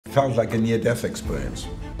Felt like a near-death experience.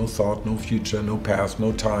 No thought, no future, no past,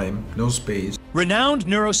 no time, no space. Renowned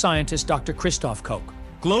neuroscientist Dr. Christof Koch,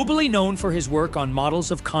 globally known for his work on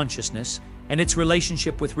models of consciousness and its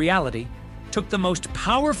relationship with reality, took the most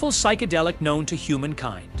powerful psychedelic known to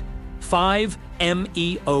humankind,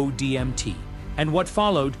 5-MeO-DMT, and what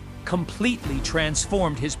followed completely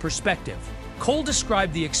transformed his perspective. Cole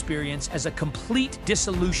described the experience as a complete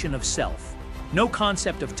dissolution of self. No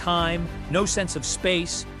concept of time, no sense of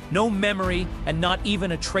space, no memory, and not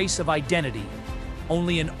even a trace of identity.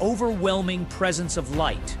 Only an overwhelming presence of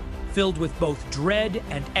light, filled with both dread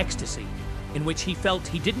and ecstasy, in which he felt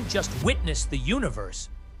he didn't just witness the universe,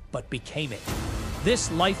 but became it.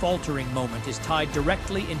 This life-altering moment is tied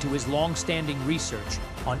directly into his long-standing research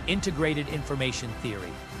on integrated information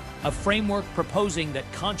theory, a framework proposing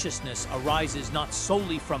that consciousness arises not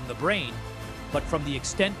solely from the brain, but from the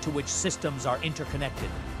extent to which systems are interconnected.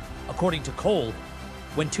 According to Cole,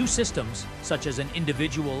 when two systems, such as an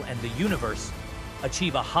individual and the universe,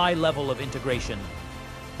 achieve a high level of integration,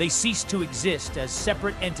 they cease to exist as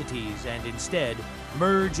separate entities and instead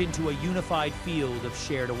merge into a unified field of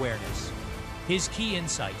shared awareness. His key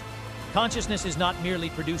insight: consciousness is not merely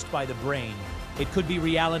produced by the brain, it could be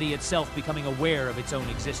reality itself becoming aware of its own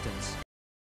existence.